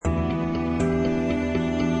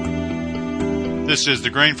This is the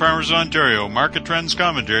Grain Farmers Ontario Market Trends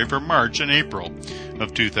Commentary for March and April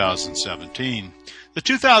of 2017. The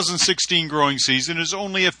 2016 growing season is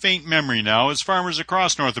only a faint memory now as farmers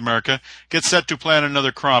across North America get set to plant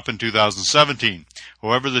another crop in 2017.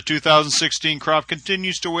 However, the 2016 crop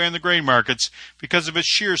continues to weigh in the grain markets because of its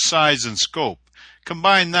sheer size and scope.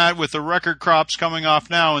 Combine that with the record crops coming off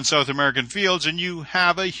now in South American fields and you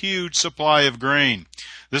have a huge supply of grain.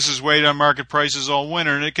 This has weighed on market prices all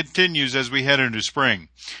winter and it continues as we head into spring.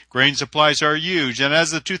 Grain supplies are huge and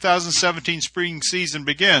as the 2017 spring season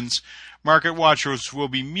begins, market watchers will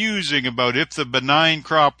be musing about if the benign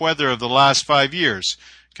crop weather of the last 5 years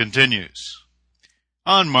continues.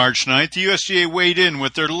 On March 9th, the USDA weighed in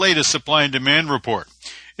with their latest supply and demand report.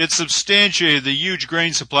 It substantiated the huge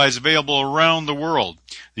grain supplies available around the world.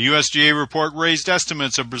 The USDA report raised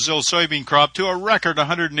estimates of Brazil's soybean crop to a record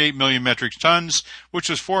 108 million metric tons, which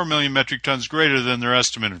was 4 million metric tons greater than their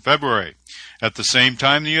estimate in February. At the same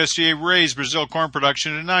time, the USDA raised Brazil corn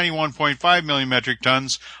production to 91.5 million metric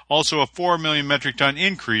tons, also a 4 million metric ton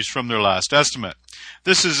increase from their last estimate.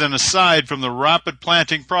 This is an aside from the rapid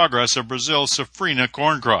planting progress of Brazil's safrinha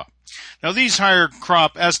corn crop. Now, these higher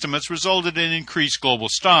crop estimates resulted in increased global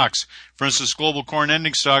stocks. For instance, global corn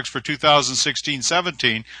ending stocks for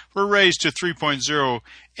 2016-17 were raised to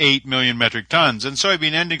 3.08 million metric tons, and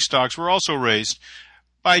soybean ending stocks were also raised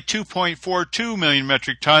by 2.42 million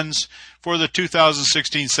metric tons for the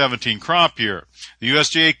 2016-17 crop year. The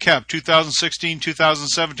USDA kept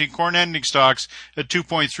 2016-2017 corn ending stocks at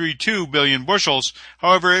 2.32 billion bushels.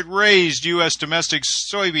 However, it raised U.S. domestic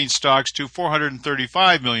soybean stocks to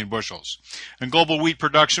 435 million bushels. And global wheat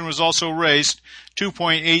production was also raised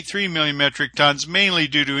 2.83 million metric tons, mainly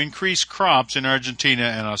due to increased crops in Argentina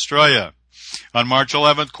and Australia. On March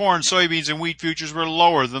 11th, corn, soybeans, and wheat futures were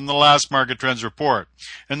lower than the last market trends report.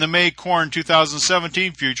 And the May corn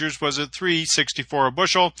 2017 futures was at $3.64 a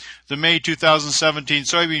bushel. The May 2017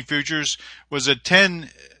 soybean futures was at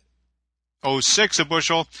 $10.06 a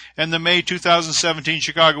bushel, and the May 2017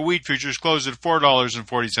 Chicago wheat futures closed at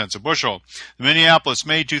 $4.40 a bushel. The Minneapolis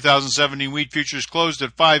May 2017 wheat futures closed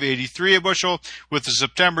at $5.83 a bushel, with the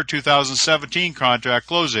September 2017 contract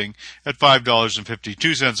closing at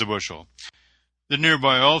 $5.52 a bushel. The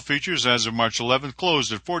nearby oil futures as of March 11th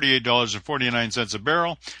closed at $48.49 a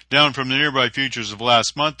barrel, down from the nearby futures of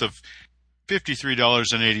last month of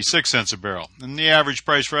 $53.86 a barrel. And the average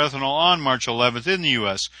price for ethanol on March 11th in the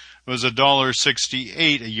U.S. was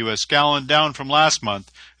 $1.68 a U.S. gallon, down from last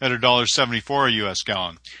month at $1.74 a U.S.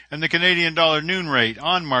 gallon. And the Canadian dollar noon rate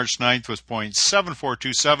on March 9th was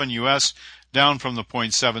 0.7427 U.S., down from the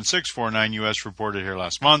 0.7649 U.S. reported here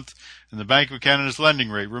last month, and the Bank of Canada's lending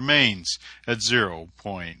rate remains at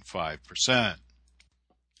 0.5%.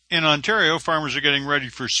 In Ontario, farmers are getting ready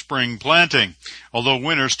for spring planting, although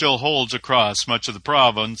winter still holds across much of the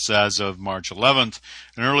province as of March 11th.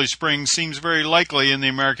 An early spring seems very likely in the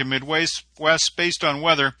American Midwest based on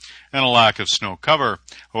weather and a lack of snow cover.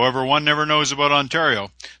 However, one never knows about Ontario.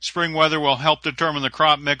 Spring weather will help determine the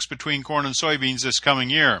crop mix between corn and soybeans this coming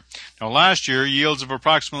year. Now, last year, yields of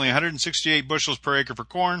approximately 168 bushels per acre for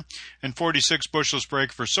corn and 46 bushels per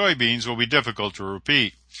acre for soybeans will be difficult to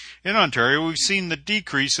repeat. In Ontario, we've seen the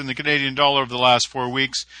decrease in the Canadian dollar over the last 4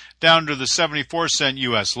 weeks down to the 74-cent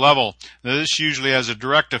U.S. level. Now, this usually has a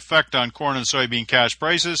direct effect on corn and soybean cash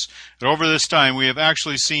prices, and over this time we have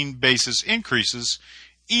actually seen basis increases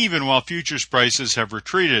even while futures prices have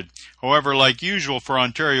retreated. However, like usual for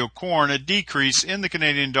Ontario corn, a decrease in the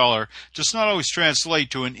Canadian dollar does not always translate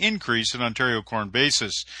to an increase in Ontario corn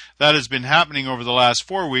basis. That has been happening over the last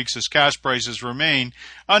 4 weeks as cash prices remain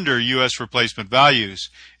under U.S. replacement values.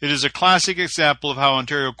 It is a classic example of how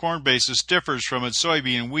Ontario corn basis differs from its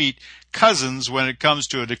soybean and wheat cousins when it comes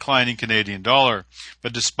to a declining Canadian dollar.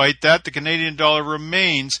 But despite that, the Canadian dollar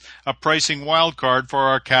remains a pricing wildcard for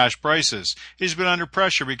our cash prices. It has been under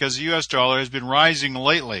pressure because the U.S. dollar has been rising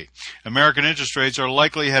lately. American interest rates are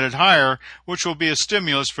likely headed higher, which will be a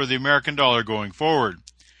stimulus for the American dollar going forward.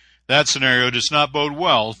 That scenario does not bode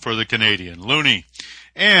well for the Canadian loonie.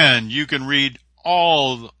 And you can read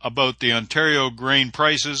all about the Ontario grain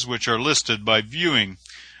prices, which are listed by viewing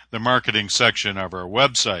the marketing section of our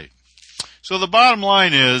website. So the bottom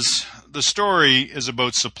line is, the story is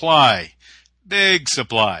about supply, big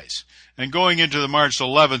supplies. And going into the March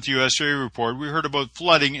 11th USDA report, we heard about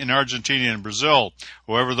flooding in Argentina and Brazil.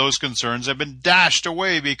 However, those concerns have been dashed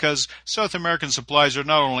away because South American supplies are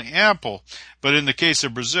not only ample, but in the case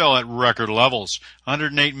of Brazil, at record levels.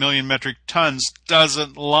 108 million metric tons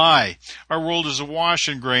doesn't lie. Our world is awash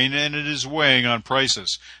in grain, and it is weighing on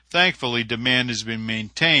prices. Thankfully, demand has been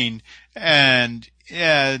maintained and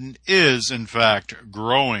is, in fact,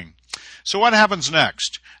 growing. So what happens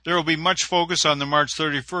next? There will be much focus on the March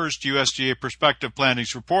 31st USDA Prospective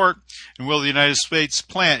Plantings Report, and will the United States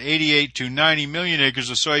plant 88 to 90 million acres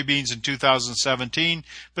of soybeans in 2017,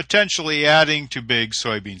 potentially adding to big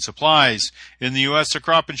soybean supplies. In the U.S., the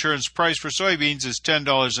crop insurance price for soybeans is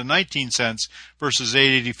 $10.19 versus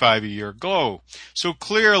 $8.85 a year ago. So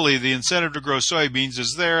clearly the incentive to grow soybeans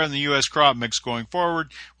is there, and the U.S. crop mix going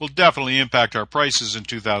forward will definitely impact our prices in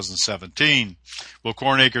 2017. Will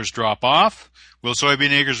corn acres drop off? Will soybean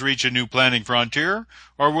acres reach a new planting frontier?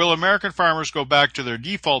 Or will American farmers go back to their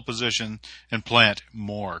default position and plant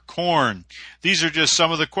more corn? These are just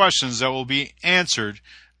some of the questions that will be answered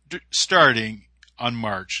starting on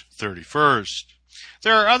March 31st.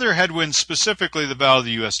 There are other headwinds, specifically the value of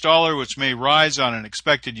the U.S. dollar, which may rise on an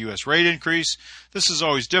expected U.S. rate increase. This is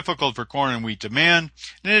always difficult for corn and wheat demand.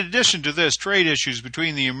 And in addition to this, trade issues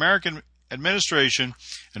between the American administration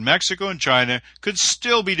and Mexico and China could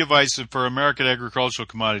still be divisive for American agricultural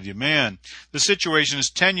commodity demand. The situation is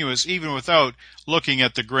tenuous even without looking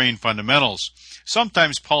at the grain fundamentals.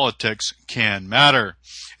 Sometimes politics can matter.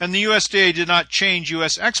 And the USDA did not change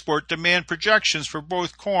U.S. export demand projections for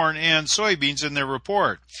both corn and soybeans in their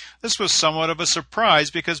report. This was somewhat of a surprise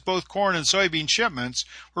because both corn and soybean shipments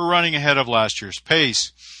were running ahead of last year's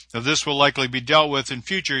pace. Now, this will likely be dealt with in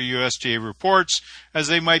future USDA reports, as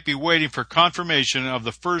they might be waiting for confirmation of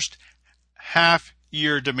the first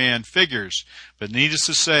half-year demand figures. But needless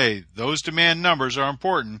to say, those demand numbers are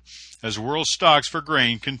important as world stocks for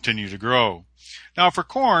grain continue to grow. Now for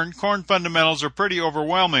corn fundamentals are pretty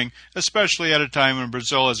overwhelming, especially at a time when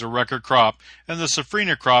Brazil has a record crop and the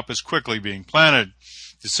safrinha crop is quickly being planted.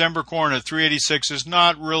 December corn at $3.86 is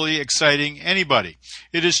not really exciting anybody.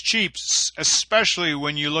 It is cheap, especially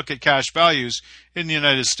when you look at cash values in the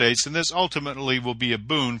United States, and this ultimately will be a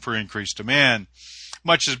boon for increased demand.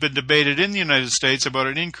 Much has been debated in the United States about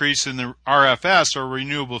an increase in the RFS, or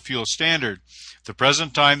Renewable Fuel Standard. At the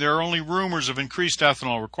present time, there are only rumors of increased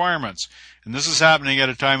ethanol requirements, and this is happening at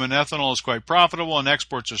a time when ethanol is quite profitable and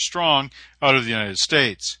exports are strong out of the United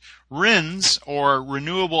States. RINs, or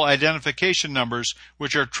Renewable Identification Numbers,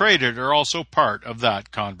 which are traded, are also part of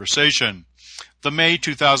that conversation. The May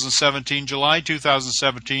 2017, July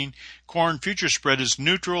 2017 corn futures spread is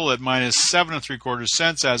neutral at minus 7 3/4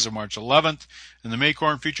 cents as of March 11th, and the May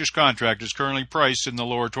corn futures contract is currently priced in the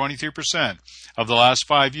lower 23% of the last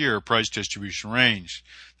 5-year price distribution range.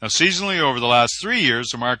 Now, seasonally over the last 3 years,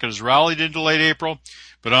 the market has rallied into late April,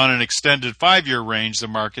 but on an extended 5-year range, the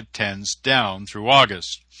market tends down through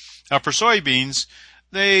August. Now, for soybeans,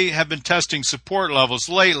 they have been testing support levels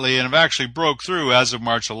lately and have actually broke through as of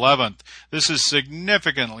March 11th. This is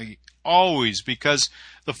significantly always because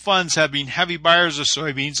the funds have been heavy buyers of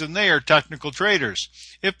soybeans and they are technical traders.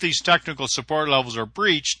 If these technical support levels are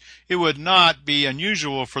breached, it would not be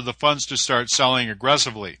unusual for the funds to start selling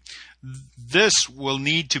aggressively. This will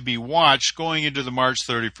need to be watched going into the March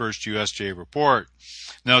 31st USDA report.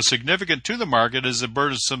 Now, significant to the market is the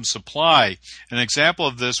burdensome supply. An example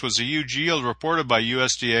of this was a huge yield reported by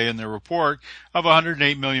USDA in their report of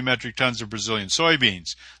 108 million metric tons of Brazilian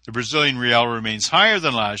soybeans. The Brazilian real remains higher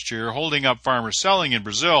than last year, holding up farmers selling in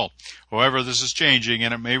Brazil. However, this is changing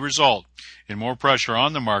and it may result in more pressure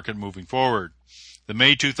on the market moving forward. The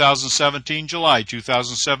May 2017, July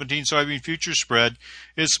 2017 soybean futures spread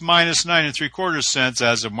is minus 9 3/4 cents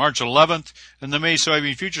as of March 11th, and the May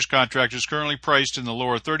soybean futures contract is currently priced in the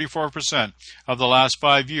lower 34% of the last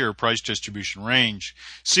 5-year price distribution range.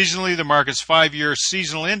 Seasonally, the market's 5-year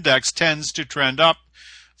seasonal index tends to trend up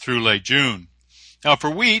through late June. Now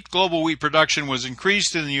for wheat, global wheat production was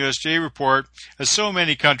increased in the USDA report, as so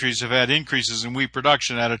many countries have had increases in wheat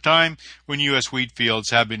production at a time when U.S. wheat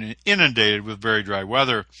fields have been inundated with very dry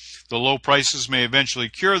weather. The low prices may eventually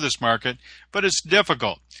cure this market, but it's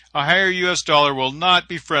difficult. A higher U.S. dollar will not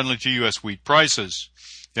be friendly to U.S. wheat prices.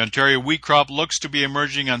 The Ontario wheat crop looks to be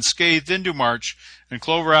emerging unscathed into March, and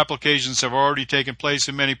clover applications have already taken place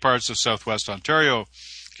in many parts of southwest Ontario.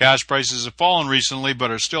 Cash prices have fallen recently, but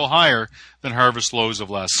are still higher than harvest lows of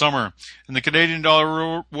last summer, and the Canadian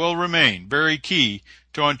dollar will remain very key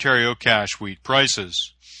to Ontario cash wheat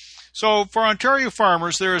prices. So, for Ontario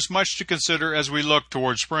farmers, there is much to consider as we look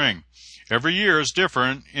towards spring. Every year is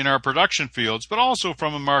different in our production fields, but also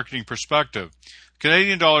from a marketing perspective. The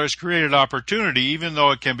Canadian dollar has created opportunity, even though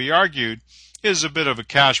it can be argued is a bit of a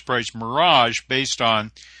cash price mirage based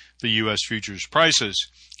on the U.S. futures prices.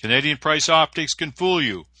 Canadian price optics can fool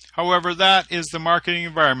you. However, that is the marketing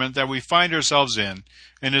environment that we find ourselves in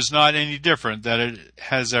and is not any different than it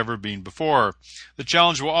has ever been before. The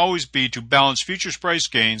challenge will always be to balance futures price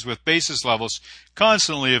gains with basis levels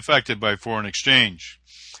constantly affected by foreign exchange.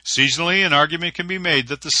 Seasonally, an argument can be made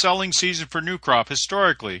that the selling season for new crop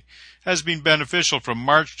historically has been beneficial from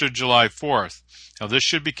March to July 4th. Now, this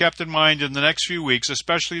should be kept in mind in the next few weeks,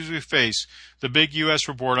 especially as we face the big U.S.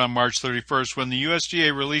 report on March 31st when the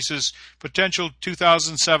USDA releases potential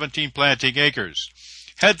 2017 planting acres.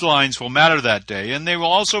 Headlines will matter that day, and they will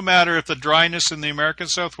also matter if the dryness in the American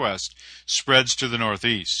Southwest spreads to the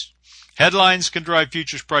Northeast. Headlines can drive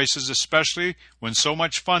futures prices, especially when so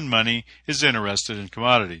much fund money is interested in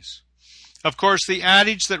commodities. Of course, the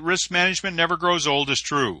adage that risk management never grows old is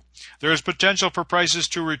true. There is potential for prices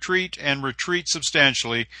to retreat and retreat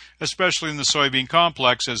substantially, especially in the soybean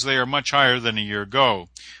complex, as they are much higher than a year ago.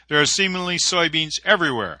 There are seemingly soybeans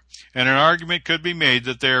everywhere, and an argument could be made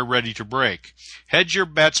that they are ready to break. Hedge your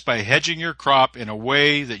bets by hedging your crop in a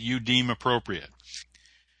way that you deem appropriate.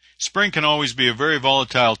 Spring can always be a very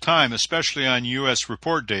volatile time, especially on U.S.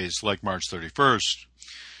 report days like March 31st.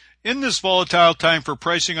 In this volatile time for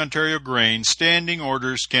pricing Ontario grain, standing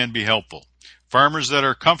orders can be helpful. Farmers that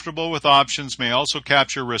are comfortable with options may also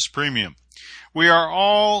capture risk premium. We are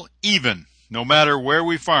all even, no matter where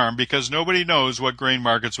we farm, because nobody knows what grain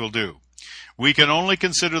markets will do. We can only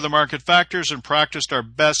consider the market factors and practice our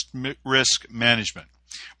best risk management.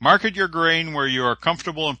 Market your grain where you are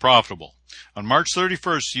comfortable and profitable. On March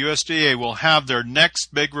 31st, USDA will have their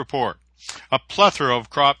next big report. A plethora of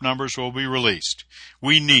crop numbers will be released.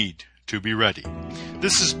 We need to be ready.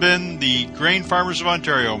 This has been the Grain Farmers of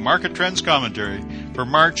Ontario Market Trends Commentary for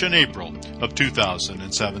March and April of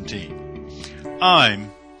 2017.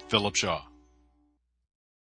 I'm Philip Shaw.